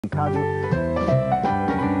Good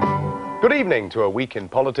evening to a week in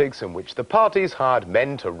politics in which the parties hired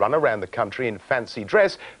men to run around the country in fancy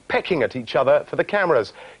dress, pecking at each other for the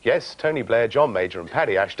cameras. Yes, Tony Blair, John Major and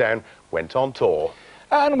Paddy Ashdown went on tour.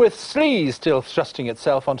 And with sleaze still thrusting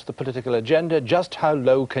itself onto the political agenda, just how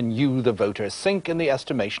low can you, the voter, sink in the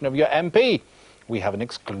estimation of your MP? We have an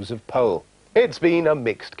exclusive poll. It's been a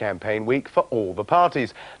mixed campaign week for all the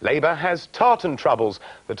parties. Labour has tartan troubles,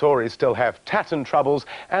 the Tories still have tatton troubles,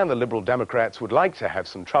 and the Liberal Democrats would like to have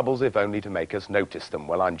some troubles if only to make us notice them.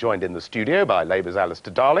 Well, I'm joined in the studio by Labour's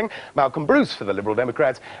Alistair Darling, Malcolm Bruce for the Liberal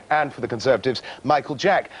Democrats, and for the Conservatives, Michael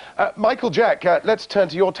Jack. Michael Jack, let's turn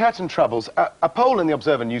to your tatton troubles. A poll in the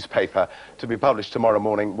Observer newspaper to be published tomorrow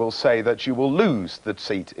morning will say that you will lose the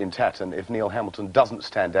seat in Tatton if Neil Hamilton doesn't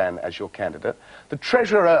stand down as your candidate. The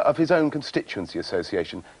Treasurer of his own constituency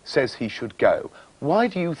association says he should go. Why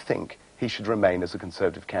do you think he should remain as a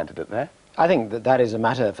Conservative candidate there? I think that is a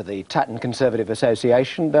matter for the Tatton Conservative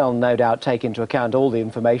Association. They'll no doubt take into account all the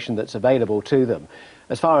information that's available to them.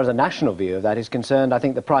 As far as a national view of that is concerned, I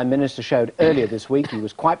think the Prime Minister showed earlier this week he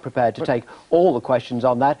was quite prepared to take all the questions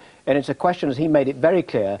on that, and it's a question, as he made it very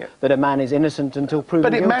clear, that a man is innocent until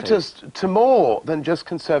proven guilty. But it matters to more than just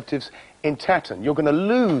Conservatives in Tatton. You're going to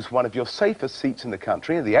lose one of your safest seats in the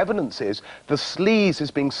country, and the evidence is the sleaze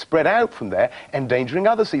is being spread out from there, endangering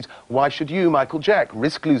other seats. Why should you, Michael Jack,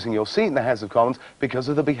 risk losing your seat in the House of Commons because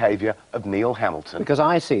of the behaviour of Neil Hamilton? Because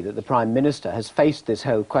I see that the Prime Minister has faced this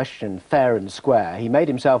whole question fair and square. He made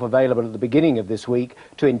himself available at the beginning of this week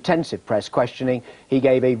to intensive press questioning. He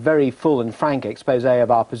gave a very full and frank expose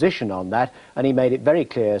of our position on that, and he made it very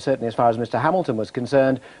clear, certainly as far as Mr Hamilton was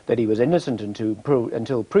concerned, that he was innocent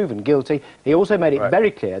until proven guilty. He also made it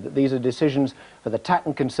very clear that these are decisions for the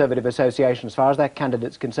Tatton Conservative Association as far as their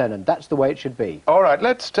candidate's concerned, and that's the way it should be. All right,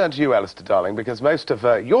 let's turn to you, Alistair Darling, because most of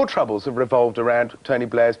your troubles have revolved around Tony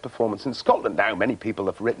Blair's performance in Scotland. Now, many people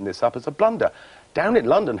have written this up as a blunder. Down in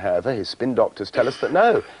London, however, his spin doctors tell us that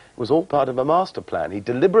no, it was all part of a master plan. He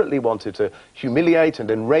deliberately wanted to humiliate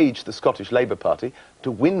and enrage the Scottish Labour Party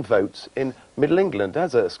to win votes in Middle England.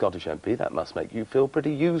 As a Scottish MP, that must make you feel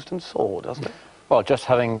pretty used and sore, doesn't it? Well, just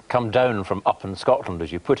having come down from up in Scotland,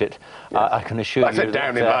 as you put it, yes. I can assure you... I said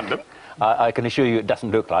down in London. I can assure you it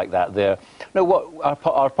doesn't look like that there. No, what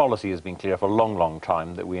our policy has been clear for a long, long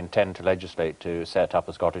time, that we intend to legislate to set up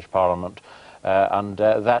a Scottish Parliament, and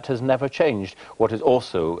that has never changed. What is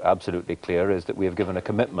also absolutely clear is that we have given a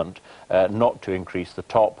commitment not to increase the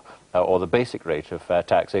top or the basic rate of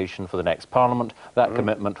taxation for the next Parliament. That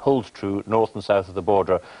commitment holds true north and south of the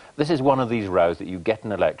border. This is one of these rows that you get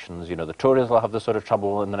in elections. You know, the Tories will have this sort of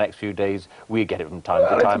trouble in the next few days. We get it from time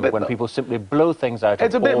to time when people simply blow things out of all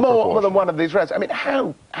proportion. It's a bit more than one of these rows. I mean,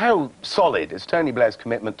 how solid is Tony Blair's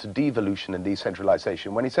commitment to devolution and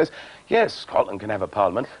decentralisation when he says, yes, Scotland can have a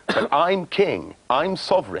Parliament, but I'm king, I'm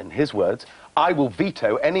sovereign, his words, I will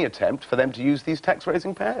veto any attempt for them to use these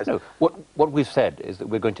tax-raising powers. No, what we've said is that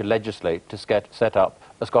we're going to legislate to set up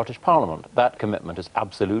a Scottish Parliament. That commitment is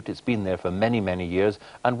absolute. It's been there for many, many years,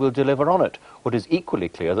 and we'll deliver on it. What is equally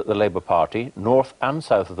clear that the Labour Party, north and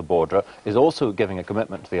south of the border, is also giving a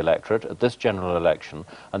commitment to the electorate at this general election,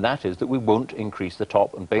 and that is that we won't increase the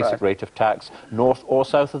top and basic rate of tax north or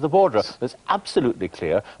south of the border. That's absolutely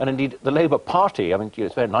clear, and indeed the Labour Party, I mean,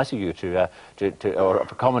 it's very nice of you or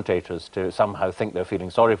for commentators to somehow think they're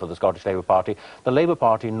feeling sorry for the Scottish Labour Party. The Labour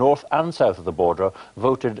Party, north and south of the border,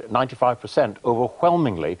 voted 95%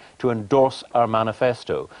 overwhelmingly to endorse our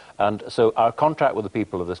manifesto. And so our contract with the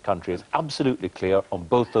people of this country is absolutely clear on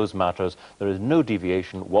both those matters. There is no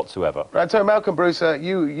deviation whatsoever. Right, so Malcolm Bruce,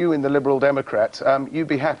 you in the Liberal Democrats, you'd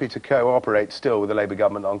be happy to cooperate still with the Labour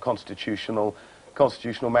government on constitutional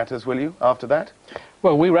matters, will you, after that?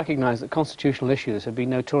 Well, we recognise that constitutional issues have been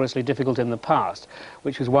notoriously difficult in the past,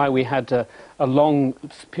 which is why we had a long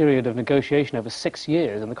period of negotiation over 6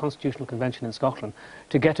 years in the Constitutional Convention in Scotland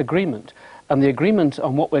to get agreement. And the agreement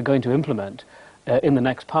on what we're going to implement in the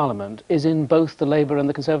next Parliament is in both the Labour and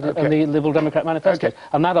the Conservative and the Liberal Democrat manifestos.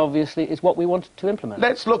 And that obviously is what we want to implement.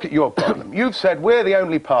 Let's look at your problem. You've said we're the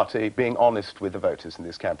only party being honest with the voters in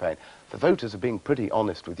this campaign. The voters are being pretty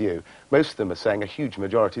honest with you. Most of them are saying, a huge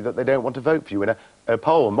majority, that they don't want to vote for you. In a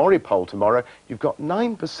poll, a Mori poll tomorrow, you've got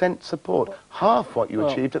 9% support, half what you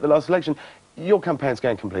achieved at the last election. Your campaign's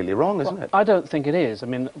going completely wrong, isn't it? I don't think it is. I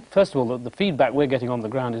mean, first of all, the feedback we're getting on the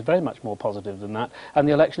ground is very much more positive than that, and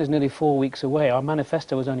the election is nearly 4 weeks away. Our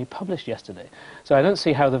manifesto was only published yesterday, so I don't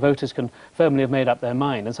see how the voters can firmly have made up their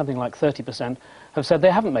mind, and something like 30% have said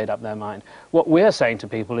they haven't made up their mind. What we're saying to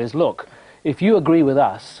people is, look, if you agree with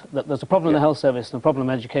us that there's a problem in the health service and a problem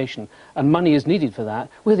in education, and money is needed for that,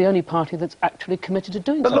 we're the only party that's actually committed to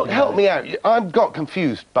doing But something. look, help me out. I've got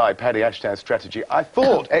confused by Paddy Ashton's strategy. I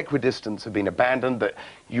thought equidistance had been abandoned, that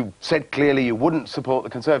you said clearly you wouldn't support the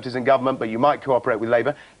Conservatives in government, but you might cooperate with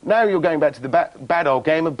Labour. Now you're going back to the bad old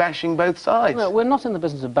game of bashing both sides. No, we're not in the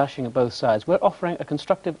business of bashing at both sides. We're offering a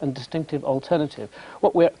constructive and distinctive alternative.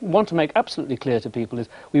 What we want to make absolutely clear to people is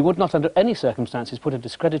we would not under any circumstances put a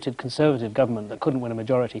discredited Conservative government that couldn't win a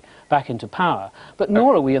majority back into power. But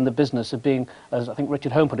nor are we in the business of being, as I think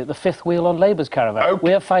Richard Home put it, the fifth wheel on Labour's caravan. Okay.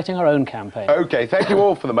 We're fighting our own campaign. OK, thank you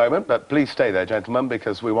all for the moment, but please stay there, gentlemen,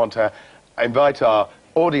 because we want to invite our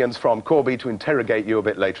audience from Corby to interrogate you a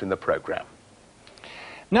bit later in the programme.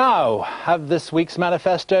 Now, have this week's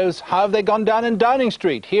manifestos, how have they gone down in Downing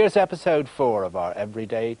Street? Here's episode 4 of our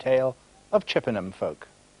everyday tale of Chippenham folk.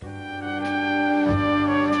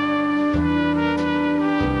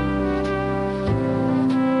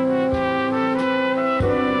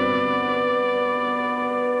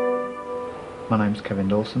 My name's Kevin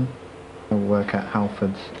Dawson. I work at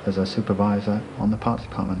Halfords as a supervisor on the party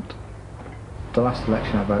department. The last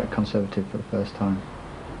election I voted Conservative for the first time.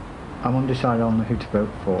 I'm undecided on who to vote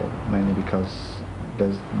for, mainly because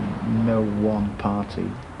there's no one party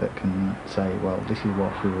that can say, well, this is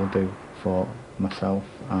what we will do for myself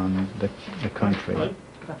and the country. Good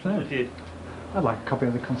afternoon. I'd like a copy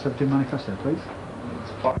of the Conservative manifesto, please.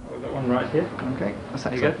 We've got one right here. Okay, that's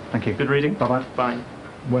There you go. excellent. Thank you. Good reading. Bye-bye. Bye.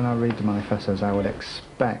 When I read the manifestos, I would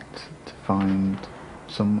expect to find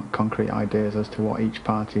some concrete ideas as to what each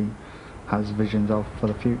party has visions of for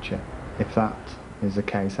the future. If that is the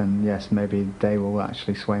case, then yes, maybe they will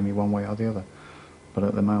actually sway me one way or the other. But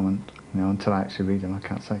at the moment, until I actually read them, I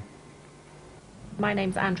can't say. My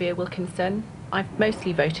name's Andrea Wilkinson. I've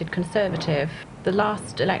mostly voted Conservative. The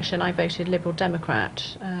last election I voted Liberal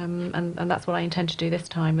Democrat, and that's what I intend to do this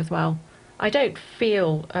time as well. I don't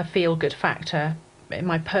feel a feel-good factor in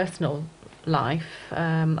my personal life,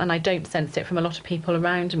 and I don't sense it from a lot of people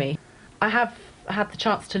around me. I have had the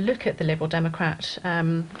chance to look at the Liberal Democrat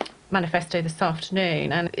manifesto this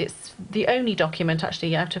afternoon, and it's the only document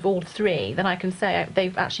actually out of all three that I can say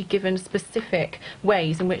they've actually given specific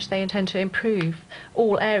ways in which they intend to improve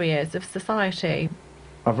all areas of society.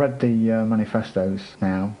 I've read the manifestos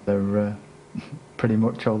now. They're pretty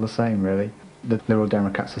much all the same, really. The Liberal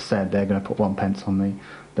Democrats have said they're going to put 1 pence on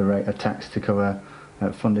the rate of tax to cover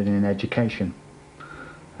funding in education.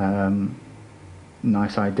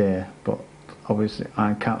 Nice idea, but obviously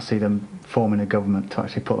I can't see them forming a government to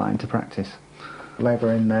actually put that into practice.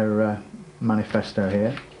 Labour, in their manifesto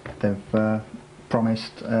here, they've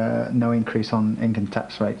promised no increase on income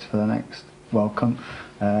tax rates for the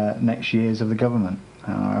next years of the government,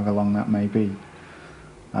 however long that may be.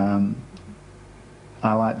 I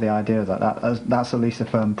like the idea of that's at least a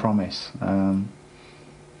firm promise.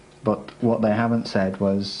 But what they haven't said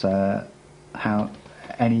was how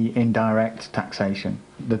any indirect taxation.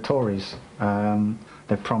 The Tories,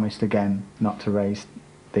 they've promised again not to raise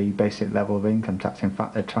the basic level of income tax. In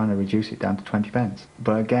fact, they're trying to reduce it down to 20 pence.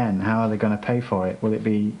 But again, how are they going to pay for it? Will it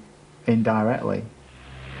be indirectly?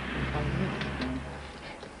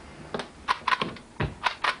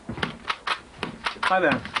 Hi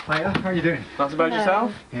there. Hiya, how are you doing? That's about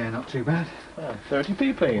yourself? Yeah, not too bad.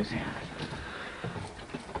 30p, please.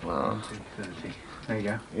 Well, 30. There you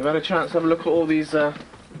go. you've had a chance to have a look at all these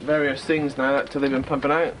various things now that they've been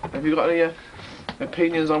pumping out. Have you got any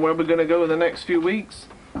opinions on where we're going to go in the next few weeks?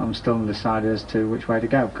 I'm still undecided as to which way to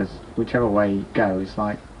go, because whichever way you go, it's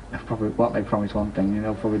like probably what they promise one thing and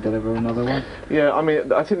they'll probably deliver another one. Yeah, I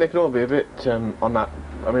mean, I think they can all be a bit on that.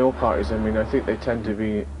 I mean, all parties, I mean, I think they tend to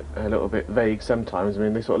be a little bit vague sometimes. I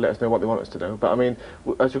mean, they sort of let us know what they want us to do. But I mean,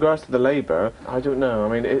 as regards to the Labour, I don't know.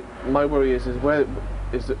 I mean, my worry is where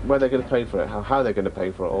they're going to pay for it, how they're going to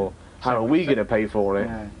pay for it, or how are we going to pay for it?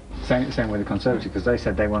 Yeah. Same with the Conservatives, because they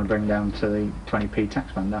said they want to bring down to the 20p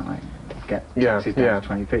tax band, don't they? Get taxes down to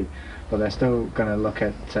 20p. But they're still going to look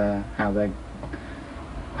at how are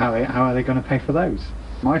they going to pay for those.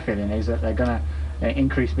 My feeling is that they're going to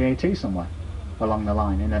increase VAT somewhere along the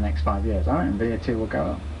line in the next 5 years. I reckon VAT will go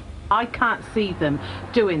up. I can't see them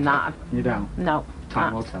doing that. You don't? No.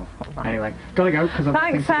 Time will tell. Anyway, gotta go.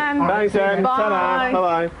 Thanks, Anne. Thanks, Anne. Bye.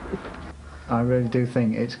 Bye-bye. I really do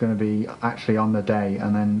think it's going to be actually on the day,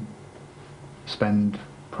 and then spend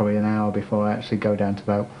probably an hour before I actually go down to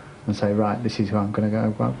vote and say, right, this is who I'm going to go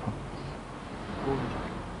vote for.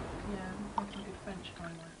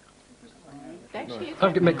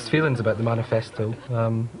 I've got mixed feelings about the manifesto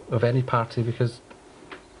of any party, because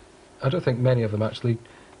I don't think many of them actually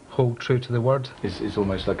hold true to the word. It's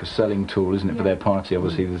almost like a selling tool, isn't it, for their party?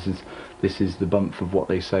 Obviously, this is the bump of what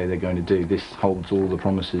they say they're going to do. This holds all the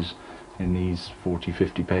promises in these 40,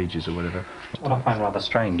 50 pages or whatever. What I find rather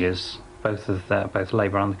strange is both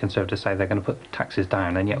Labour and the Conservatives say they're going to put taxes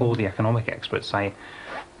down, and yet all the economic experts say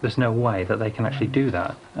there's no way that they can actually do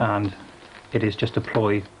that, and it is just a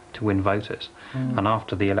ploy to win voters. And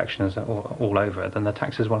after the election is all over, then the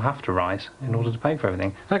taxes will have to rise in order to pay for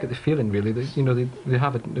everything. I get the feeling, really,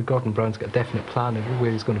 that Gordon Brown's got a definite plan of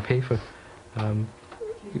where he's going to pay for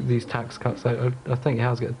these tax cuts. I think he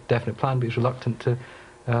has got a definite plan, but he's reluctant to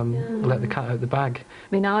let the cat out of the bag.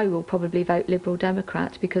 I mean, I will probably vote Liberal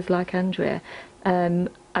Democrat because, like Andrea, I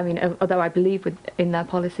mean, although I believe in their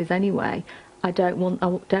policies anyway, I don't want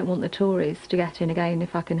the Tories to get in again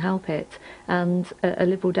if I can help it. And a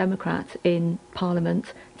Liberal Democrat in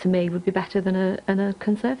Parliament, to me, would be better than a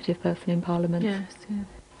Conservative person in Parliament. Yes, yeah.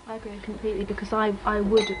 I agree completely, because I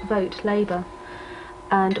would vote Labour.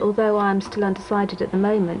 And although I'm still undecided at the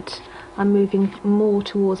moment, I'm moving more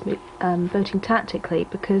towards voting tactically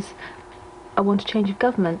because I want a change of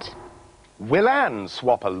government. Will Anne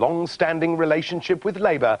swap a long-standing relationship with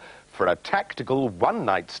Labour for a tactical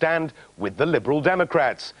one-night stand with the Liberal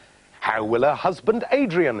Democrats? How will her husband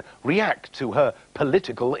Adrian react to her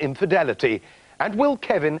political infidelity? And will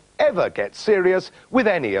Kevin ever get serious with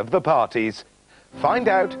any of the parties? Find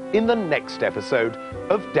out in the next episode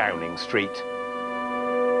of Downing Street.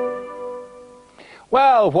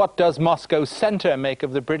 Well, what does Moscow Centre make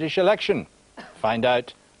of the British election? Find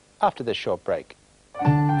out after this short break.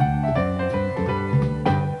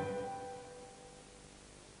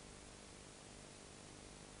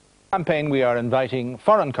 Campaign, we are inviting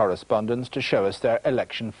foreign correspondents to show us their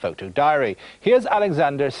election photo diary. Here's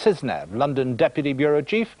Alexander Sisnev, London Deputy Bureau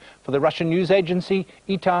Chief for the Russian news agency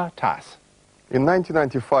ITAR-TASS. In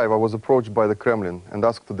 1995, I was approached by the Kremlin and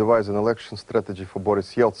asked to devise an election strategy for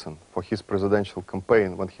Boris Yeltsin for his presidential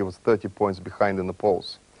campaign when he was 30 points behind in the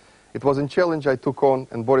polls. It was a challenge I took on,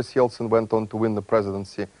 and Boris Yeltsin went on to win the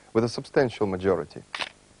presidency with a substantial majority.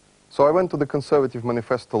 So I went to the Conservative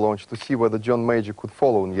manifesto launch to see whether John Major could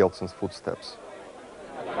follow in Yeltsin's footsteps.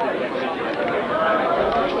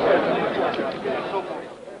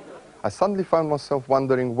 I suddenly found myself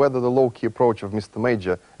wondering whether the low-key approach of Mr.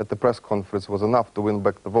 Major at the press conference was enough to win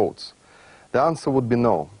back the votes. The answer would be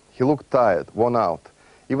no. He looked tired, worn out.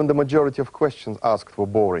 Even the majority of questions asked were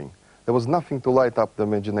boring. There was nothing to light up the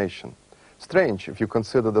imagination. Strange if you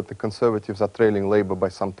consider that the Conservatives are trailing Labour by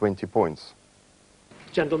some 20 points.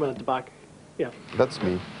 Gentleman at the back. Yeah. That's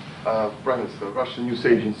me. Prime Minister, Russian news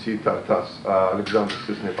agency ITAR-TASS, Alexander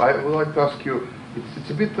Sisnev. I would like to ask you, it's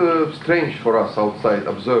a bit strange for us outside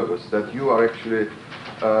observers that you are actually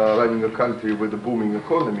running a country with a booming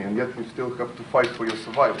economy, and yet you still have to fight for your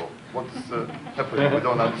survival. What's happening? We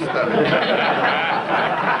don't understand.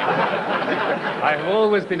 I've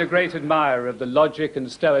always been a great admirer of the logic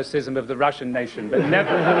and stoicism of the Russian nation, but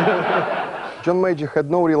never... John Major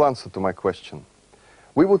had no real answer to my question.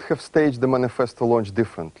 We would have staged the manifesto launch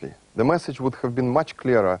differently. The message would have been much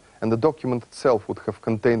clearer, and the document itself would have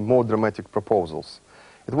contained more dramatic proposals.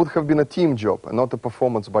 It would have been a team job and not a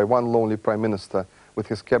performance by one lonely Prime Minister with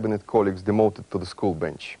his cabinet colleagues demoted to the school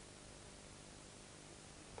bench.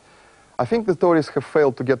 I think the Tories have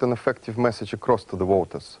failed to get an effective message across to the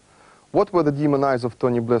voters. What were the demon eyes of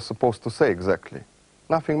Tony Blair supposed to say exactly?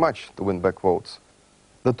 Nothing much to win back votes.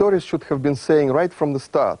 The Tories should have been saying right from the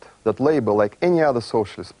start that Labour, like any other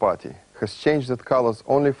socialist party, has changed its colours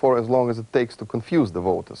only for as long as it takes to confuse the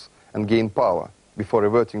voters and gain power before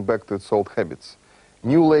reverting back to its old habits.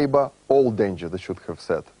 New Labour, old danger, they should have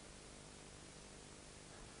said.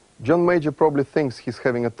 John Major probably thinks he's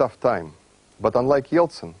having a tough time, but unlike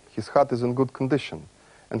Yeltsin, his heart is in good condition,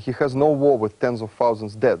 and he has no war with tens of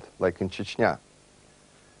thousands dead, like in Chechnya.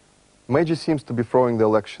 Major seems to be throwing the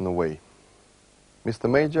election away. Mr.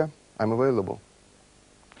 Major, I'm available.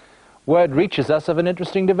 Word reaches us of an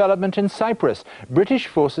interesting development in Cyprus. British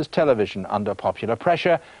Forces Television, under popular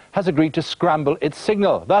pressure, has agreed to scramble its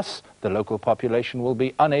signal. Thus, the local population will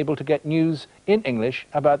be unable to get news in English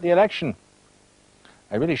about the election.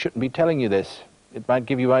 I really shouldn't be telling you this. It might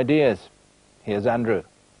give you ideas. Here's Andrew.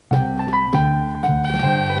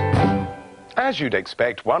 As you'd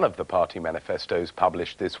expect, one of the party manifestos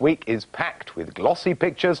published this week is packed with glossy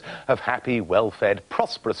pictures of happy, well-fed,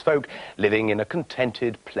 prosperous folk living in a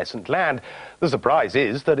contented, pleasant land. The surprise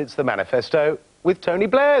is that it's the manifesto with Tony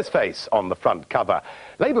Blair's face on the front cover.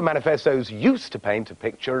 Labour manifestos used to paint a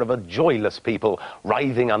picture of a joyless people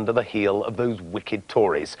writhing under the heel of those wicked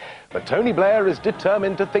Tories. But Tony Blair is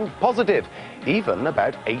determined to think positive, even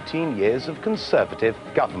about 18 years of Conservative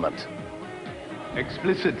government.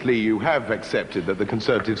 Explicitly, you have accepted that the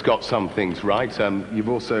Conservatives got some things right. You've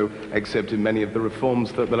also accepted many of the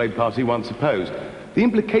reforms that the Labour Party once opposed. The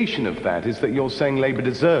implication of that is that you're saying Labour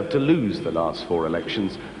deserved to lose the last 4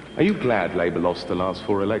 elections. Are you glad Labour lost the last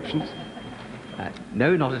 4 elections?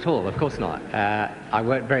 No, not at all, of course not. I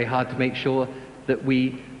worked very hard to make sure that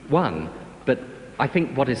we won, but I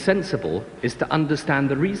think what is sensible is to understand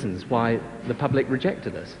the reasons why the public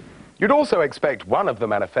rejected us. You'd also expect one of the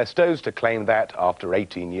manifestos to claim that, after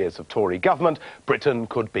 18 years of Tory government, Britain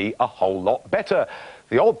could be a whole lot better.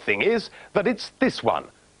 The odd thing is that it's this one.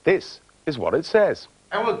 This is what it says.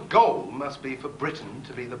 Our goal must be for Britain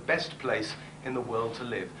to be the best place in the world to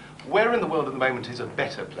live. Where in the world at the moment is a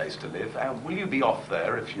better place to live? Will you be off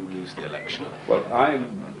there if you lose the election? Well,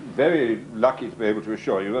 I'm very lucky to be able to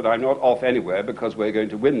assure you that I'm not off anywhere, because we're going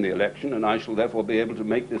to win the election, and I shall therefore be able to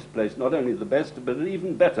make this place not only the best, but an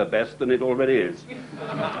even better best than it already is.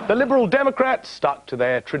 The Liberal Democrats stuck to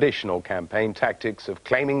their traditional campaign tactics of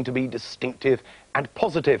claiming to be distinctive and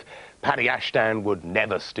positive. Paddy Ashdown would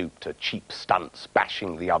never stoop to cheap stunts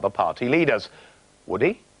bashing the other party leaders. Would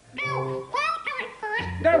he?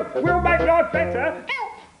 No, we'll make life better.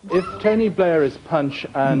 If Tony Blair is Punch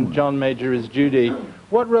and John Major is Judy,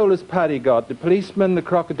 what role has Paddy got? The policeman, the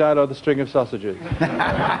crocodile, or the string of sausages?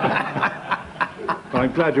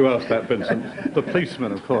 I'm glad you asked that, Vincent. The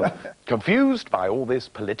policeman, of course. Confused by all this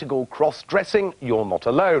political cross-dressing? You're not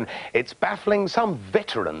alone. It's baffling some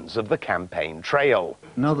veterans of the campaign trail.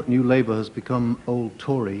 Now that New Labour has become old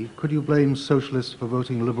Tory, could you blame socialists for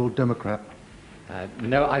voting Liberal Democrat?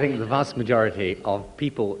 No, I think the vast majority of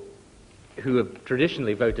people who have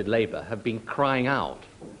traditionally voted Labour have been crying out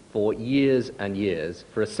for years and years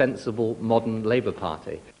for a sensible, modern Labour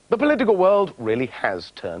Party. The political world really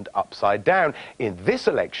has turned upside down. In this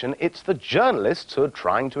election, it's the journalists who are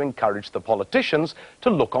trying to encourage the politicians to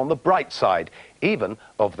look on the bright side, even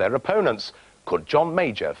of their opponents. Could John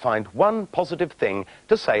Major find one positive thing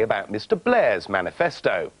to say about Mr. Blair's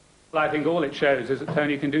manifesto? Well, I think all it shows is that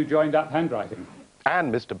Tony can do joined-up handwriting.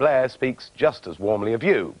 And Mr. Blair speaks just as warmly of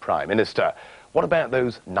you, Prime Minister. What about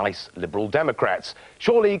those nice Liberal Democrats?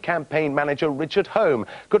 Surely campaign manager Richard Home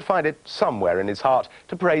could find it somewhere in his heart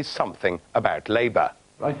to praise something about Labour.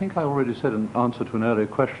 I think I already said in answer to an earlier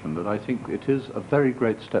question that I think it is a very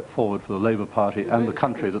great step forward for the Labour Party and the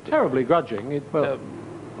country. That Terribly grudging. Well,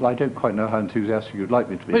 I don't quite know how enthusiastic you'd like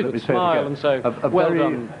me to be. We Let me would say it smile again. and say, well very,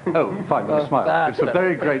 done. Oh, fine, with a smile. It's a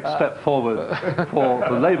very great step forward for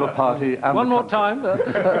the Labour Party and one the more country.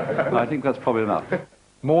 time. I think that's probably enough.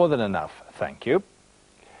 More than enough, thank you.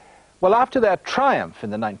 Well, after their triumph in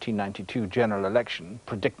the 1992 general election,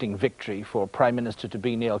 predicting victory for Prime Minister to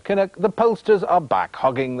be Neil Kinnock, the pollsters are back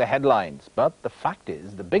hogging the headlines. But the fact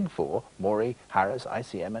is, the Big Four, Morey, Harris,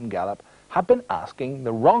 ICM and Gallup, have been asking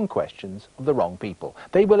the wrong questions of the wrong people.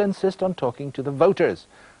 They will insist on talking to the voters.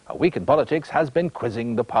 A Week in Politics has been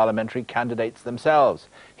quizzing the parliamentary candidates themselves.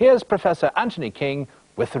 Here's Professor Anthony King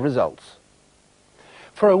with the results.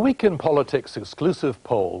 For a Week in Politics exclusive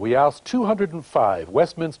poll, we asked 205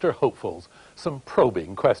 Westminster hopefuls some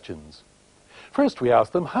probing questions. First, we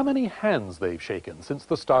asked them how many hands they've shaken since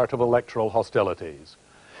the start of electoral hostilities.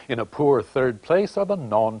 In a poor third place are the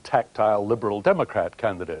non-tactile Liberal Democrat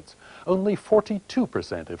candidates, only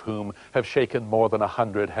 42% of whom have shaken more than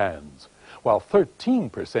 100 hands, while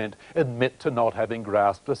 13% admit to not having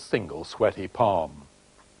grasped a single sweaty palm.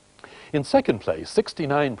 In second place,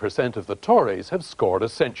 69% of the Tories have scored a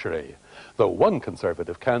century, though one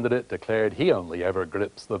Conservative candidate declared he only ever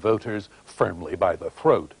grips the voters firmly by the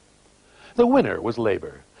throat. The winner was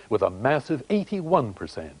Labour, with a massive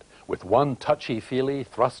 81%, with one touchy-feely,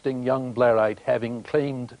 thrusting young Blairite having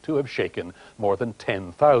claimed to have shaken more than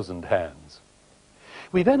 10,000 hands.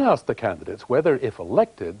 We then asked the candidates whether, if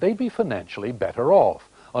elected, they'd be financially better off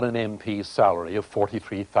on an MP's salary of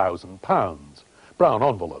 £43,000. Brown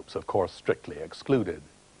envelopes, of course, strictly excluded.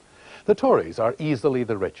 The Tories are easily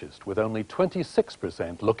the richest, with only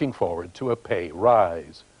 26% looking forward to a pay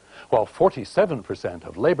rise, while 47%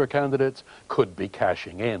 of Labour candidates could be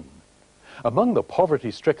cashing in. Among the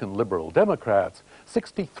poverty-stricken Liberal Democrats,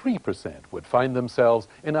 63% would find themselves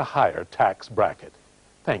in a higher tax bracket.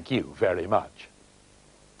 Thank you very much.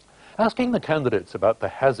 Asking the candidates about the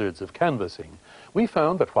hazards of canvassing, we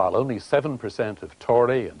found that while only 7% of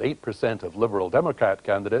Tory and 8% of Liberal Democrat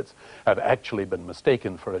candidates have actually been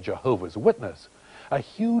mistaken for a Jehovah's Witness, a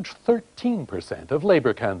huge 13% of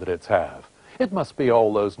Labour candidates have. It must be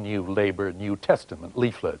all those new Labour New Testament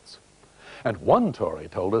leaflets. And one Tory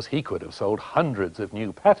told us he could have sold hundreds of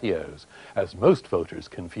new patios, as most voters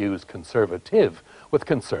confuse conservative with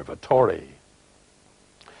conservatory.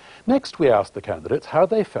 Next, we asked the candidates how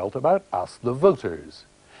they felt about us, the voters.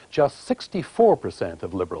 Just 64%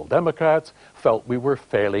 of Liberal Democrats felt we were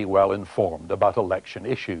fairly well informed about election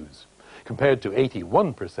issues, compared to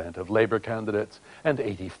 81% of Labour candidates and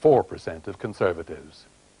 84% of Conservatives.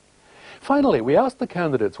 Finally, we asked the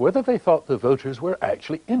candidates whether they thought the voters were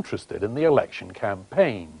actually interested in the election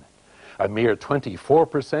campaign. A mere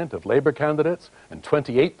 24% of Labour candidates and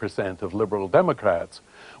 28% of Liberal Democrats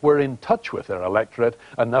were in touch with their electorate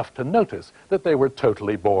enough to notice that they were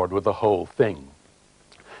totally bored with the whole thing.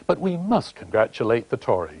 But we must congratulate the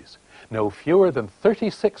Tories. No fewer than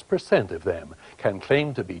 36% of them can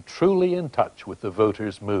claim to be truly in touch with the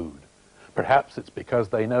voters' mood. Perhaps it's because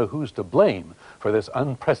they know who's to blame for this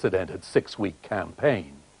unprecedented 6-week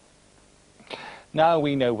campaign. Now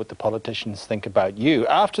we know what the politicians think about you.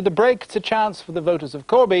 After the break, it's a chance for the voters of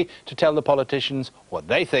Corby to tell the politicians what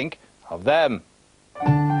they think of them.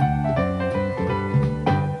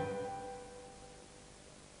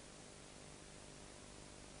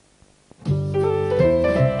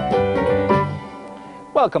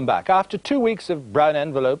 Welcome back. After 2 weeks of brown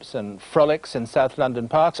envelopes and frolics in South London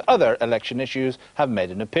parks, other election issues have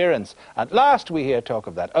made an appearance. At last we hear talk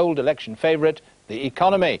of that old election favourite, the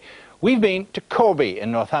economy. We've been to Corby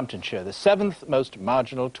in Northamptonshire, the 7th most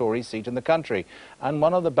marginal Tory seat in the country, and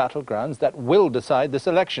one of the battlegrounds that will decide this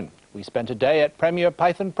election. We spent a day at Premier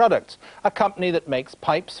Python Products, a company that makes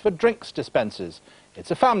pipes for drinks dispensers. It's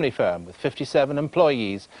a family firm with 57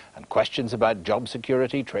 employees, and questions about job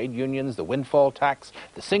security, trade unions, the windfall tax,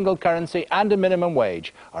 the single currency and a minimum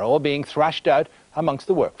wage are all being thrashed out amongst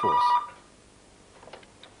the workforce.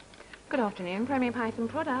 Good afternoon, Premier Python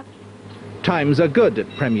Product. Times are good at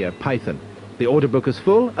Premier Python. The order book is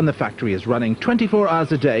full and the factory is running 24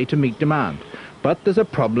 hours a day to meet demand. But there's a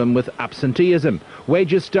problem with absenteeism.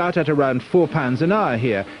 Wages start at around £4 an hour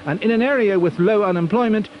here, and in an area with low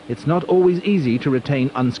unemployment, it's not always easy to retain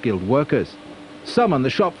unskilled workers. Some on the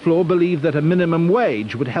shop floor believe that a minimum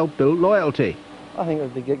wage would help build loyalty. I think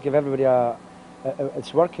if they give everybody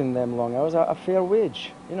it's working them long hours, a fair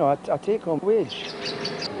wage, you know, a take-home wage.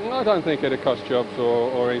 I don't think it'd cost jobs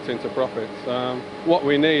or eat into profits. What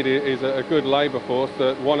we need is a good labour force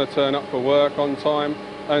that want to turn up for work on time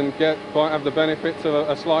and have the benefits of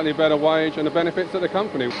a slightly better wage and the benefits of the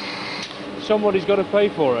company. Somebody's got to pay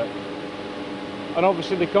for it. And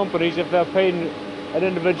obviously the companies, if they're paying an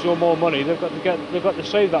individual more money, they've got to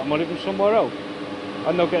save that money from somewhere else.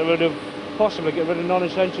 And they'll possibly get rid of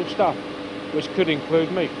non-essential staff, which could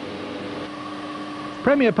include me.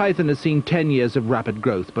 Premier Python has seen 10 years of rapid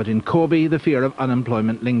growth, but in Corby the fear of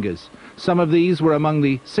unemployment lingers. Some of these were among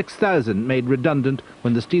the 6,000 made redundant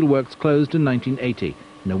when the steelworks closed in 1980.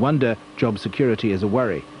 No wonder job security is a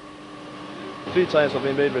worry. 3 times I've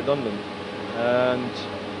been made redundant, and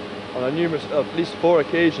on at least 4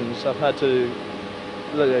 occasions I've had to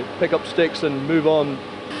pick up sticks and move on.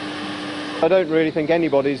 I don't really think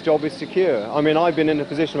anybody's job is secure. I mean, I've been in a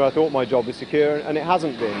position where I thought my job was secure and it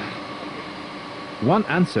hasn't been. One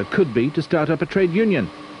answer could be to start up a trade union.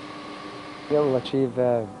 It will achieve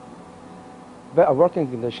better working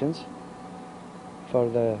conditions for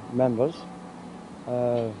the members.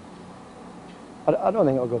 I don't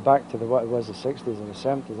think it'll go back to what it was the 60s and the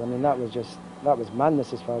 70s. I mean, that was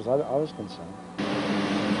madness as far as I was concerned.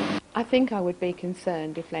 I think I would be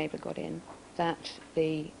concerned if Labour got in, that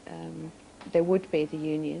there would be the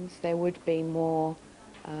unions, there would be more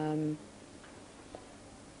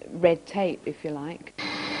red tape, if you like.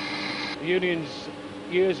 The unions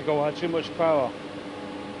years ago had too much power.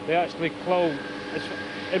 They actually closed,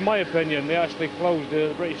 in my opinion, they actually closed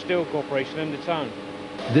the British Steel Corporation in the town.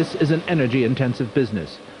 This is an energy-intensive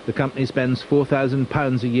business. The company spends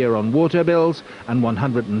 £4,000 a year on water bills and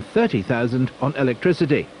 £130,000 on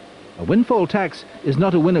electricity. A windfall tax is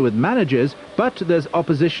not a winner with managers, but there's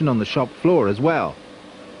opposition on the shop floor as well.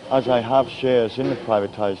 As I have shares in the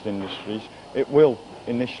privatised industries, it will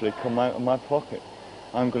initially come out of my pocket.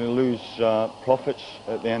 I'm going to lose profits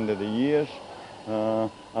at the end of the years,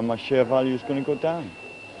 and my share value is going to go down.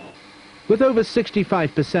 With over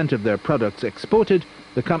 65% of their products exported,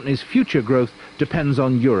 the company's future growth depends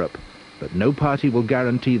on Europe. But no party will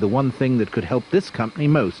guarantee the one thing that could help this company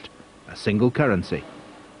most, a single currency.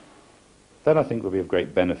 That I think will be of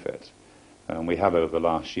great benefit. We have over the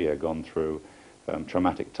last year gone through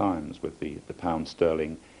traumatic times with the pound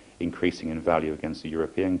sterling increasing in value against the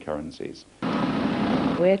European currencies.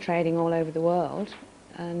 We're trading all over the world,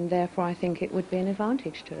 and therefore I think it would be an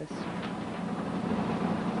advantage to us.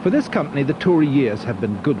 For this company, the Tory years have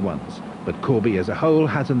been good ones, but Corby as a whole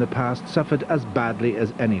has in the past suffered as badly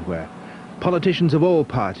as anywhere. Politicians of all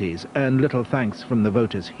parties earn little thanks from the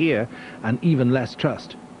voters here, and even less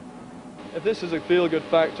trust. If this is a feel-good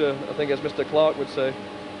factor, I think as Mr. Clark would say,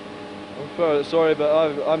 I'm very sorry,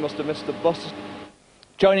 but I must have missed the bus.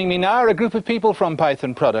 Joining me now are a group of people from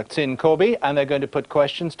Python Products in Corby, and they're going to put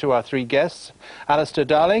questions to our three guests, Alistair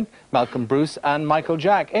Darling, Malcolm Bruce and Michael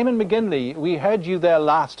Jack. Eamon McGinley, we heard you there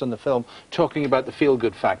last on the film talking about the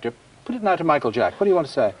feel-good factor. Put it now to Michael Jack. What do you want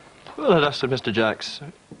to say? Well, that's Mr. Jacks.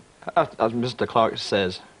 As Mr. Clark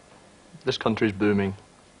says, this country's booming.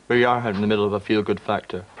 We are in the middle of a feel-good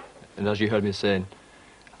factor. And as you heard me saying,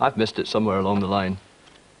 I've missed it somewhere along the line.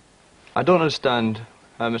 I don't understand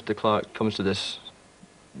how Mr. Clark comes to this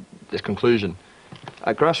conclusion.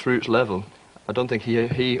 At grassroots level, I don't think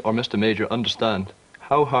he or Mr. Major understand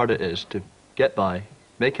how hard it is to get by,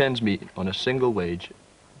 make ends meet on a single wage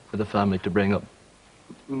with a family to bring up.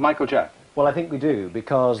 Michael Jack. Well, I think we do,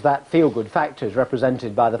 because that feel-good factor is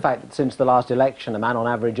represented by the fact that since the last election, a man on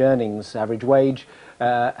average earnings, average wage,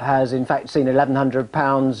 has in fact seen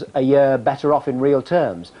 £1,100 a year better off in real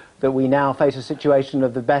terms. That we now face a situation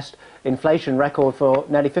of the best inflation record for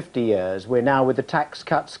nearly 50 years. We're now with the tax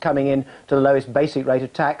cuts coming in to the lowest basic rate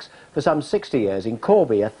of tax for some 60 years. In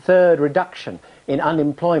Corby, a third reduction in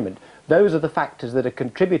unemployment. Those are the factors that are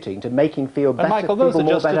contributing to making feel better. And Michael, those are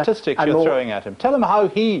just statistics you're throwing at him. Tell him how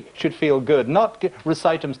he should feel good, not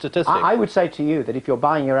recite him statistics. I would say to you that if you're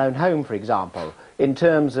buying your own home, for example, in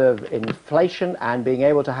terms of inflation and being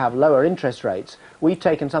able to have lower interest rates, we've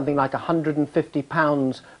taken something like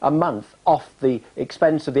 £150 a month off the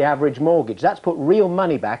expense of the average mortgage. That's put real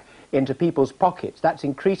money back into people's pockets. That's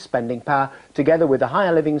increased spending power, together with the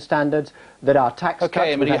higher living standards that our tax cuts.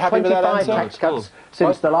 Okay, but are you happy with that answer? Tax cuts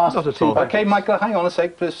since the last two. Okay, Michael, hang on a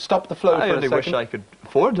sec. Please stop the flow for a second. I only wish I could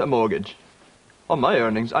afford a mortgage. On my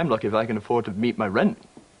earnings, I'm lucky if I can afford to meet my rent.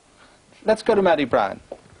 Let's go to Maddie Brown.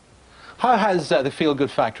 How has the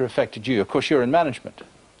feel-good factor affected you? Of course, you're in management.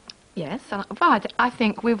 Yes, I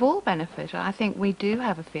think we've all benefited. I think we do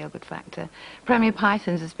have a feel-good factor. Premier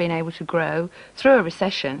Pythons has been able to grow through a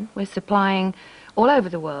recession. We're supplying all over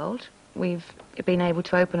the world. We've been able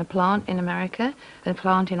to open a plant in America, a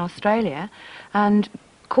plant in Australia, and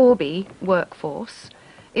Corby workforce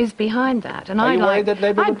is behind that. And Are you worried that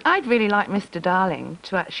Labour would... I'd really like Mr. Darling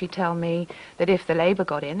to actually tell me that if the Labour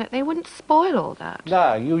got in, that they wouldn't spoil all that.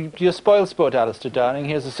 No, you're spoil sport, Alistair Darling.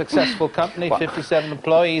 Here's a successful company, 57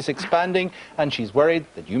 employees, expanding, and she's worried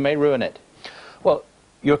that you may ruin it. Well,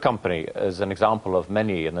 your company is an example of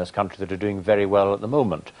many in this country that are doing very well at the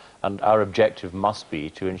moment, and our objective must be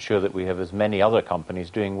to ensure that we have as many other companies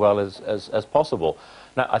doing well as possible.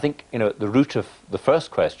 Now, I think, the root of the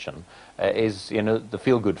first question is, the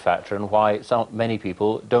feel-good factor and why many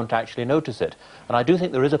people don't actually notice it. And I do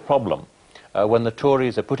think there is a problem when the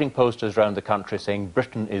Tories are putting posters around the country saying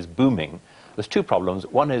Britain is booming. There's two problems.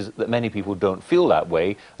 One is that many people don't feel that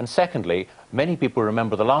way, and secondly, many people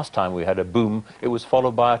remember the last time we had a boom, it was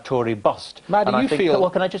followed by a Tory bust. Maddie, you feel... Well,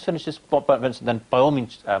 can I just finish this, Vincent, then by all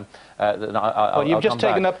means... well, you've just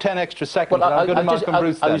taken up 10 extra seconds. I'll go to Malcolm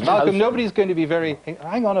Bruce then. Malcolm, nobody's going to be very...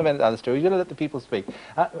 Hang on a minute, Alistair, you've got to let the people speak.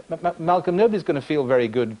 Malcolm, nobody's going to feel very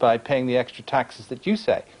good by paying the extra taxes that you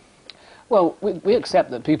say. Well, we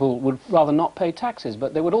accept that people would rather not pay taxes,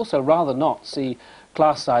 but they would also rather not see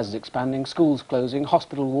class sizes expanding, schools closing,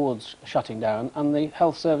 hospital wards shutting down, and the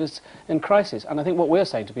health service in crisis. And I think what we're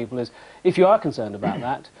saying to people is, if you are concerned about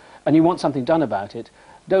that, and you want something done about it,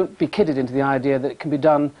 don't be kidded into the idea that it can be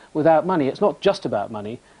done without money. It's not just about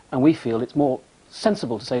money, and we feel it's more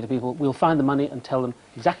sensible to say to people, we'll find the money and tell them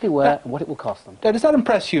exactly where and what it will cost them. Does that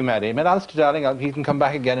impress you, Maddie? I mean, Alistair Darling, he can come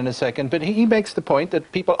back again in a second, but he makes the point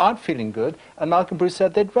that people aren't feeling good, and Malcolm Bruce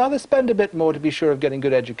said they'd rather spend a bit more to be sure of getting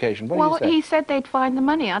good education. What do you say? Well, he said they'd find the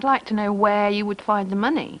money. I'd like to know where you would find the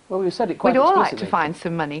money. Well, we said it quite We'd all explicitly. like to find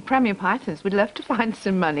some money. Premier Pythons would love to find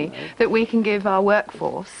some money that we can give our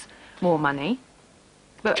workforce more money.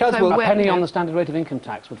 But a penny on the standard rate of income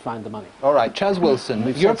tax would find the money. All right, Chaz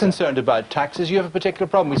Wilson, you're concerned about taxes. You have a particular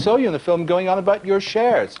problem. We saw you in the film going on about your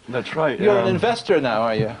shares. That's right. You're an investor now,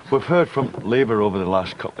 are you? We've heard from Labour over the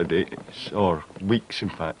last couple of days, or weeks in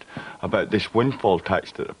fact, about this windfall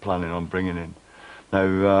tax that they're planning on bringing in.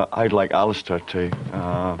 Now, I'd like Alistair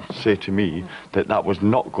to say to me that that was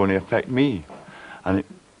not going to affect me. And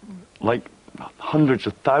like hundreds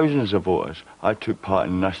of thousands of voters, I took part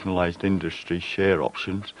in nationalised industry share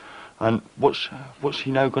options, and what's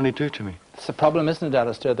he now going to do to me? It's a problem, isn't it,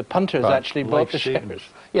 Alistair? The punters actually bought the shares.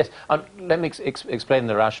 Yes, let me explain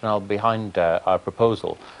the rationale behind our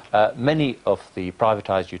proposal. Many of the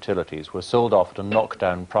privatised utilities were sold off at a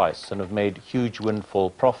knockdown price and have made huge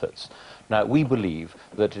windfall profits. Now, we believe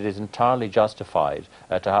that it is entirely justified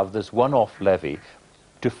to have this one-off levy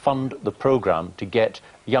to fund the programme to get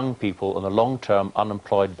young people and the long-term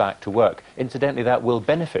unemployed back to work. Incidentally, that will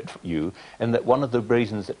benefit you in that one of the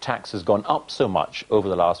reasons that tax has gone up so much over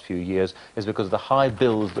the last few years is because of the high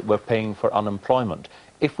bills that we're paying for unemployment.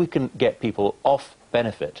 If we can get people off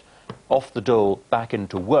benefit, off the dole, back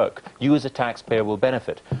into work, you as a taxpayer will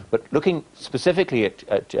benefit. But looking specifically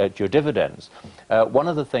at your dividends, one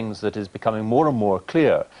of the things that is becoming more and more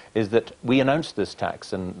clear is that we announced this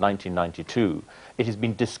tax in 1992. It has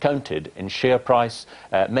been discounted in share price.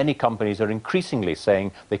 Many companies are increasingly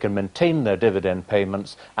saying they can maintain their dividend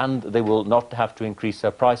payments and they will not have to increase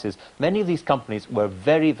their prices. Many of these companies were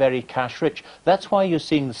very, very cash rich. That's why you're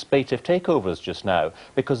seeing the spate of takeovers just now,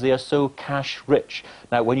 because they are so cash rich.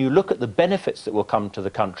 Now, when you look at the benefits that will come to the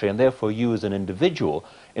country, and therefore you as an individual,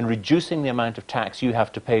 in reducing the amount of tax you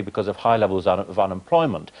have to pay because of high levels of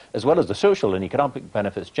unemployment, as well as the social and economic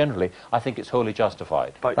benefits generally, I think it's wholly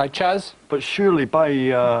justified. Right, Chaz? But surely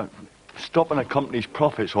by stopping a company's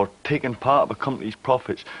profits or taking part of a company's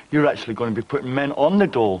profits, you're actually going to be putting men on the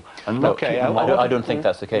dole and not keeping them I don't think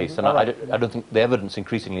that's the case, and I don't think the evidence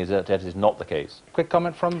increasingly is that that is not the case. Quick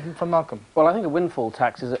comment from Malcolm. Well, I think a windfall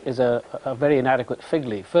tax is a very inadequate fig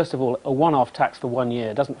leaf. First of all, a one-off tax for 1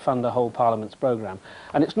 year doesn't fund a whole Parliament's programme,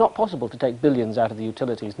 and it's not possible to take billions out of the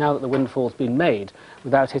utilities now that the windfall's been made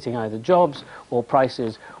without hitting either jobs or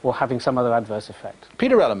prices or having some other adverse effect.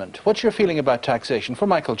 Peter Element, what's your feeling about taxation? For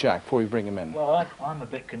Michael Jack, before we bring him in. Well, I'm a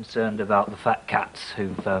bit concerned about the fat cats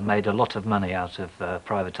who've made a lot of money out of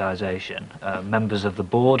privatisation. Members of the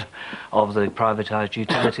board of the privatised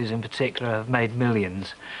utilities in particular have made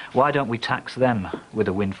millions. Why don't we tax them with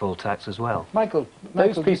a windfall tax as well? Michael,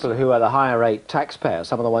 those people who are the higher rate taxpayers,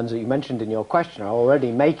 some of the ones that you mentioned in your question, are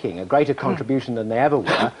already making a greater contribution than they ever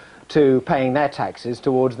were to paying their taxes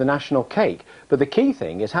towards the national cake. But the key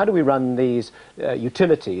thing is, how do we run these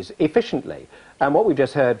utilities efficiently? And what we've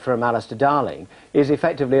just heard from Alistair Darling is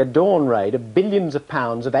effectively a dawn raid of billions of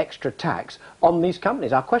pounds of extra tax on these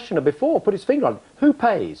companies. Our questioner before put his finger on it. Who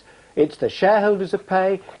pays? It's the shareholders that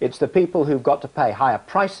pay, it's the people who've got to pay higher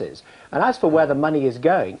prices. And as for where the money is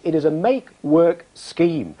going, it is a make-work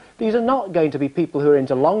scheme. These are not going to be people who are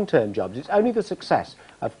into long-term jobs. It's only the success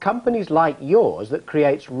of companies like yours that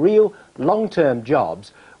creates real long-term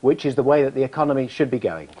jobs, which is the way that the economy should be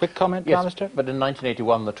going. Quick comment, yes, Alistair? But in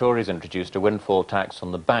 1981, the Tories introduced a windfall tax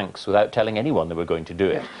on the banks without telling anyone they were going to do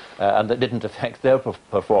it, and that didn't affect their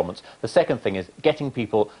performance. The second thing is getting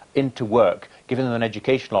people into work, giving them an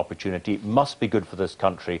educational opportunity must be good for this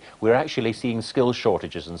country. We're actually seeing skill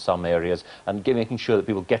shortages in some areas, and making sure that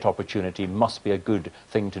people get opportunity must be a good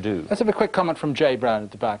thing to do. Let's have a quick comment from Jay Brown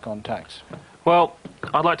at the back on tax. Well,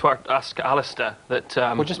 I'd like to ask Alistair that...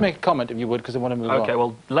 well, just make a comment if you would, because I want to move on. OK,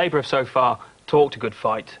 well, Labour have so far talked a good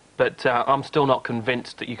fight, but I'm still not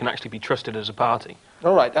convinced that you can actually be trusted as a party.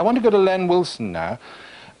 All right, I want to go to Len Wilson now.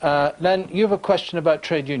 Len, you have a question about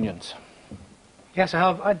trade unions. Yes, I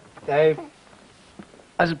have.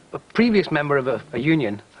 As a previous member of a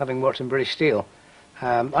union, having worked in British Steel,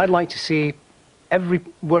 I'd like to see every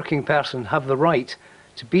working person have the right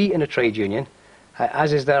to be in a trade union,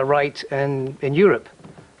 as is their right in Europe.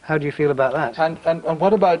 How do you feel about that? And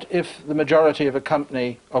what about if the majority of a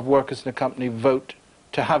company, of workers in a company, vote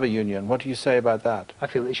to have a union? What do you say about that? I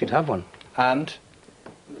feel they should have one. And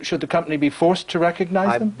should the company be forced to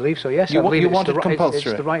recognise them? I believe so, yes. You want it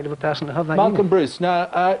compulsory? It's the right of a person to have that Malcolm union. Bruce,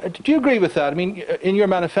 now, do you agree with that? I mean, in your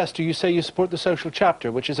manifesto you say you support the social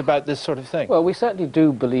chapter, which is about this sort of thing. Well, we certainly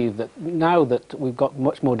do believe that now that we've got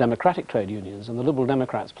much more democratic trade unions, and the Liberal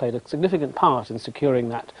Democrats played a significant part in securing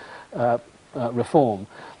that reform,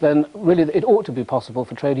 then really it ought to be possible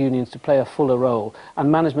for trade unions to play a fuller role,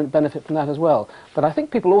 and management benefit from that as well. But I think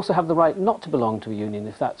people also have the right not to belong to a union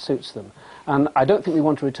if that suits them. And I don't think we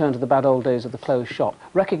want to return to the bad old days of the closed shop.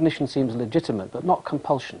 Recognition seems legitimate, but not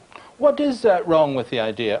compulsion. What is wrong with the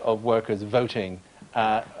idea of workers voting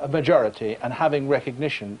a majority and having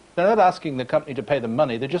recognition? They're not asking the company to pay them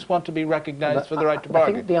money, they just want to be recognised for the right to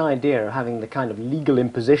bargain. I think the idea of having the kind of legal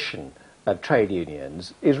imposition of trade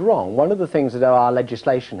unions is wrong. One of the things that our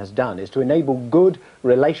legislation has done is to enable good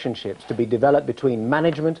relationships to be developed between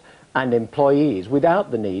management and employees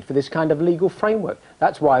without the need for this kind of legal framework.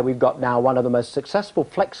 That's why we've got now one of the most successful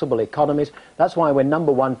flexible economies. That's why we're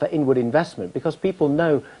 #1 for inward investment, because people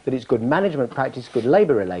know that it's good management practice, good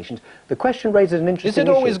labour relations. The question raises an interesting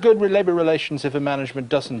issue. Is it always good with labour relations if a management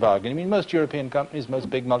doesn't bargain? I mean, most European companies, most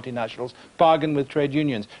big multinationals bargain with trade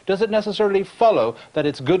unions. Does it necessarily follow that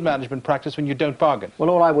it's good management practice when you don't bargain? Well,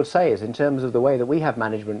 all I would say is, in terms of the way that we have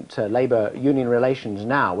management labour union relations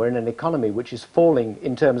now, we're in an economy which is falling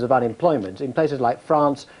in terms of unemployment. In places like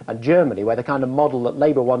France and Germany, where the kind of model that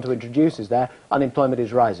Labour want to introduce is there, unemployment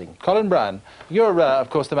is rising. Colin Brown, you're, of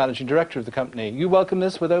course, the managing director of the company. You welcome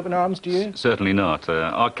this with open arms, do you? Certainly not.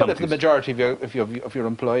 Our But if the majority of your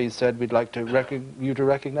employees said we'd like to you to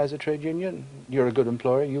recognise a trade union, you're a good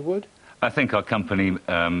employer, you would? I think our company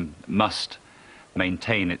must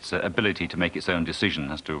maintain its ability to make its own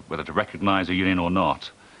decision as to whether to recognise a union or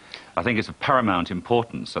not. I think it's of paramount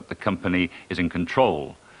importance that the company is in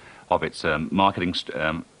control of its marketing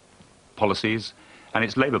policies and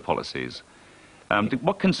its labour policies.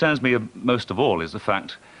 What concerns me most of all is the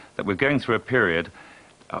fact that we're going through a period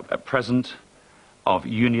at present of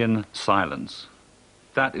union silence.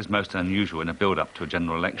 That is most unusual in a build-up to a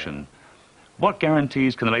general election. What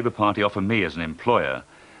guarantees can the Labour Party offer me as an employer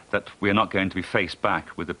that we are not going to be faced back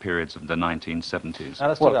with the periods of the 1970s?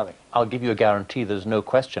 Alistair Darling. I'll give you a guarantee there's no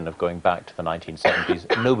question of going back to the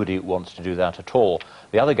 1970s. Nobody wants to do that at all.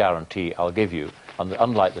 The other guarantee I'll give you,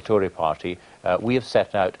 unlike the Tory party, we have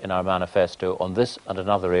set out in our manifesto on this and in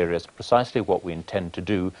other areas precisely what we intend to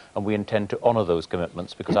do, and we intend to honour those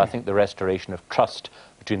commitments, because I think the restoration of trust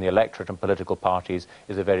between the electorate and political parties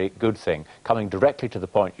is a very good thing. Coming directly to the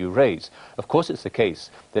point you raise, of course it's the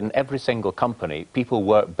case that in every single company people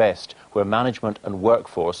work best where management and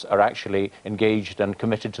workforce are actually engaged and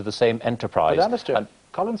committed to the same enterprise. But Alistair,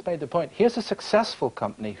 Colin's made the point. Here's a successful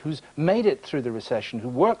company who's made it through the recession, who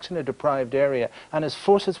works in a deprived area and has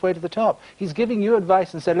forced its way to the top. He's giving you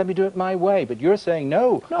advice and said, "Let me do it my way," but you're saying,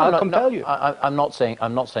 "No, I'll compel you." I'm not saying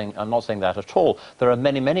that at all. There are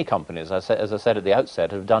many companies, as I said at the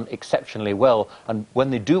outset, have done exceptionally well, and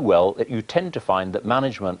when they do well, you tend to find that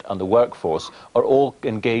management and the workforce are all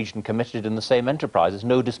engaged and committed in the same enterprise. There's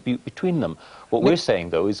no dispute between them. What we're saying,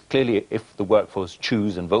 though, is clearly if the workforce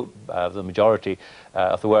choose and vote, the majority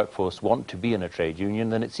of the workforce want to be in a trade union,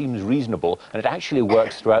 then it seems reasonable, and it actually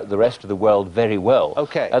works throughout the rest of the world very well,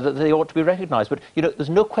 that they ought to be recognised. But, you know, there's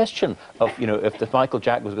no question of, you know, if the Michael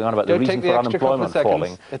Jack was going on about the reason for unemployment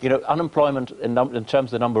falling, you know, unemployment in terms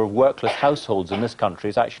of the number of workless households in this country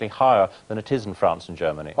is actually higher than it is in France and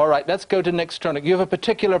Germany. All right, let's go to Nick Stronach. You have a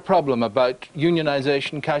particular problem about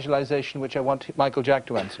unionisation, casualisation, which I want Michael Jack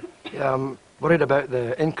to answer. I'm worried about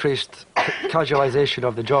the increased casualisation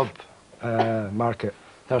of the job market.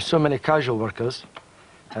 There are so many casual workers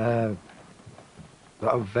that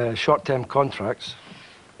have short-term contracts,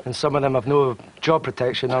 and some of them have no job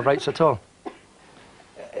protection or rights at all.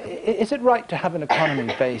 Is it right to have an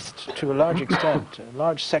economy based, to a large extent, a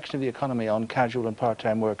large section of the economy on casual and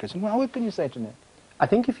part-time workers? And what can you say to Nick? I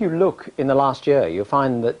think if you look in the last year, you'll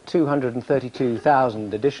find that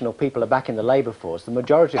 232,000 additional people are back in the labour force. The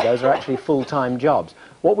majority of those are actually full-time jobs.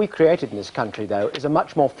 What we created in this country, though, is a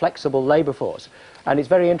much more flexible labour force. And it's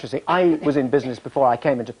very interesting. I was in business before I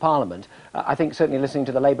came into Parliament. I think certainly listening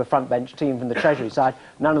to the Labour front bench team from the Treasury side,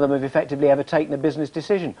 none of them have effectively ever taken a business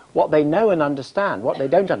decision. What they know and understand, what they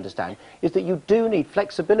don't understand, is that you do need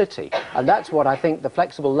flexibility. And that's what I think the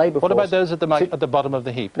flexible labour force... What about those at the bottom of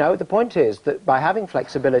the heap? No, the point is that by having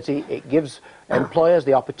flexibility, it gives employers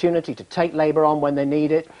the opportunity to take labour on when they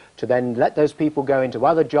need it, to then let those people go into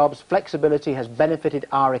other jobs. Flexibility has benefited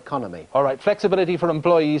our economy. All right, flexibility for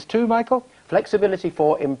employees too, Michael? Flexibility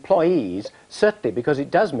for employees, certainly, because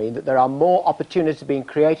it does mean that there are more opportunities being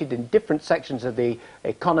created in different sections of the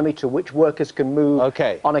economy to which workers can move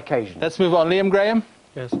on occasion. Let's move on. Liam Graham?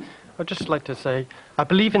 Yes, I'd just like to say, I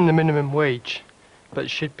believe in the minimum wage, but it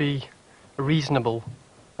should be reasonable.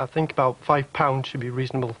 I think about £5 should be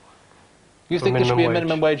reasonable. You think there should be a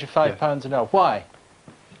minimum wage of £5 an hour? Why?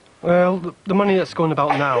 Well, the money that's going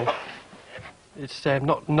about now, it's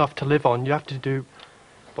not enough to live on. You have to do,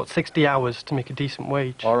 what, 60 hours to make a decent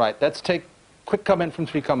wage. All right, let's take quick comment from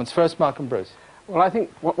three comments. First, Malcolm Bruce. Well, I think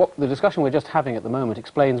what the discussion we're just having at the moment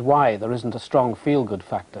explains why there isn't a strong feel-good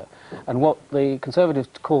factor. And what the Conservatives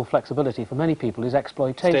call flexibility for many people is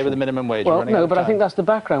exploitation. Stay with the minimum wage. Well, no, but I think that's the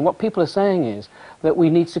background. What people are saying is that we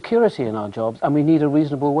need security in our jobs and we need a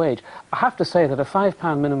reasonable wage. I have to say that a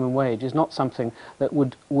 £5 minimum wage is not something that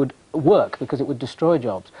would work because it would destroy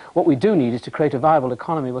jobs. What we do need is to create a viable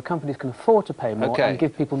economy where companies can afford to pay more and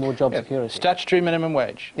give people more job security. Statutory minimum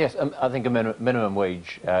wage. Yes, I think a minimum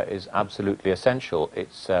wage is absolutely essential.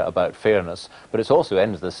 It's about fairness, but it also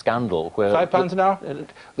ends the scandal where... £5 an hour?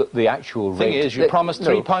 The actual rate... The thing is, you promised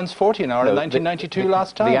 £3.40 an hour in 1992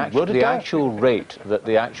 last time. The actual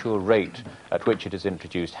rate at which it is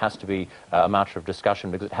introduced has to be a matter of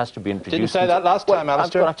discussion, because it has to be introduced. Didn't say that last time,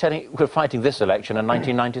 Alistair. I'm telling you, we're fighting this election in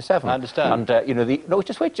 1997. I understand. And, you know, no,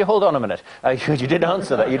 just wait, hold on a minute. You did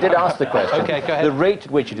answer that. You did ask the question. Okay, go ahead. The rate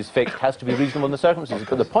at which it is fixed has to be reasonable in the circumstances.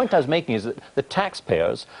 But the point I was making is that the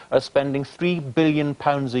taxpayers are spending £3 billion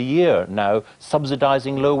a year now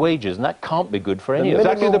subsidising low wages, and that can't be good for any of us.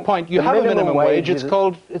 Exactly the point. You have a minimum wage. It's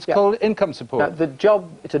called income support. Now,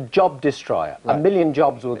 it's a job destroyer. Right. 1 million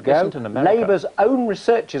jobs would go. Isn't in America. Labour's own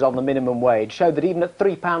researches on the minimum wage showed that even at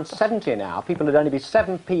 £3.70 an hour, people would only be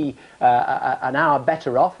 7p an hour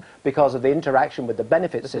better off because of the interaction with the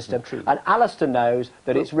benefit system. And Alistair knows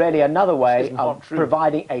that it's really another way of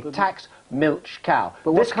providing a tax milch cow.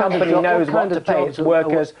 But this company knows what to pay its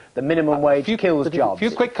workers. The minimum wage kills jobs. A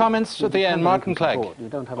few quick comments at the end. Mark and Clegg.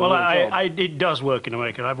 Well, it does work in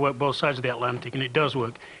America. I've worked both sides of the Atlantic, and it does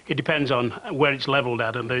work. It depends on where it's levelled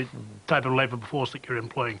at and the type of labour force that you're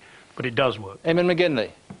employing, but it does work. Eamon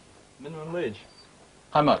McGinley. Minimum wage.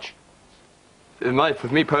 How much? For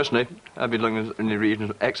me personally, I'd be looking in the region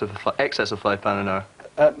of excess of £5 an hour.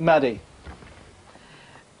 Maddie.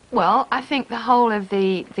 Well, I think the whole of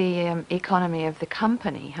the economy of the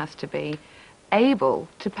company has to be able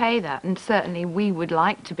to pay that, and certainly we would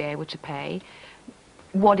like to be able to pay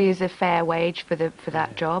what is a fair wage for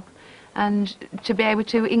that job, and to be able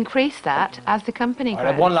to increase that as the company grows.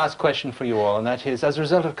 I have one last question for you all, and that is, as a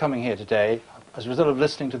result of coming here today, as a result of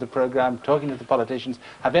listening to the programme, talking to the politicians,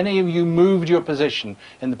 have any of you moved your position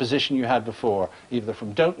in the position you had before, either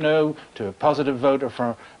from don't know to a positive vote or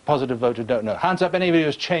from positive vote to don't know? Hands up, any of you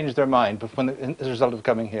who's changed their mind as a result of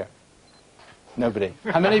coming here? Nobody.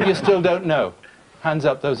 How many of you still don't know? Hands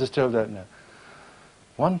up, those who still don't know.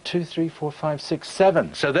 1, 2, 3, 4, 5, 6,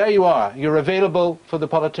 7. So there you are. You're available for the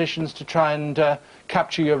politicians to try and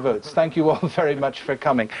capture your votes. Thank you all very much for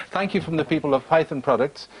coming. Thank you from the people of Python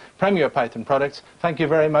Products, Premier Python Products. Thank you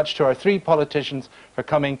very much to our 3 politicians for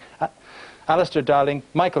coming. Alistair Darling,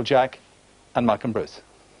 Michael Jack and Malcolm Bruce.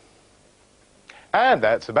 And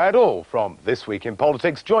that's about all from This Week in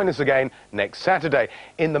Politics. Join us again next Saturday.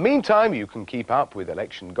 In the meantime, you can keep up with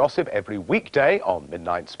election gossip every weekday on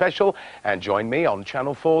Midnight Special, and join me on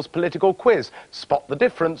Channel 4's political quiz, Spot the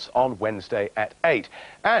Difference, on Wednesday at 8.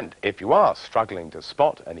 And if you are struggling to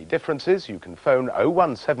spot any differences, you can phone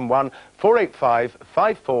 0171 485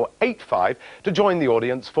 5485 to join the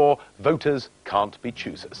audience for Voters Can't Be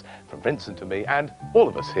Choosers. From Vincent and me and all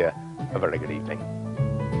of us here, a very good evening.